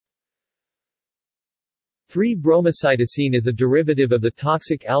3-bromocytosine is a derivative of the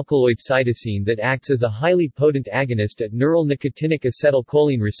toxic alkaloid cytosine that acts as a highly potent agonist at neural nicotinic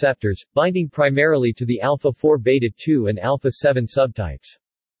acetylcholine receptors, binding primarily to the alpha-4-beta-2 and alpha-7 subtypes.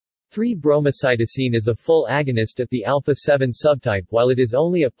 3-bromocytosine is a full agonist at the alpha-7 subtype while it is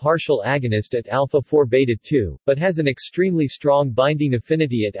only a partial agonist at alpha-4-beta-2, but has an extremely strong binding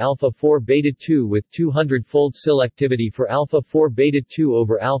affinity at alpha-4-beta-2 with 200-fold selectivity for alpha-4-beta-2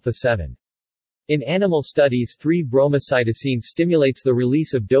 over alpha-7. In animal studies, 3-bromocytosine stimulates the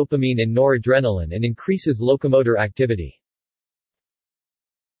release of dopamine and noradrenaline and increases locomotor activity.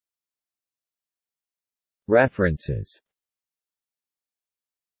 References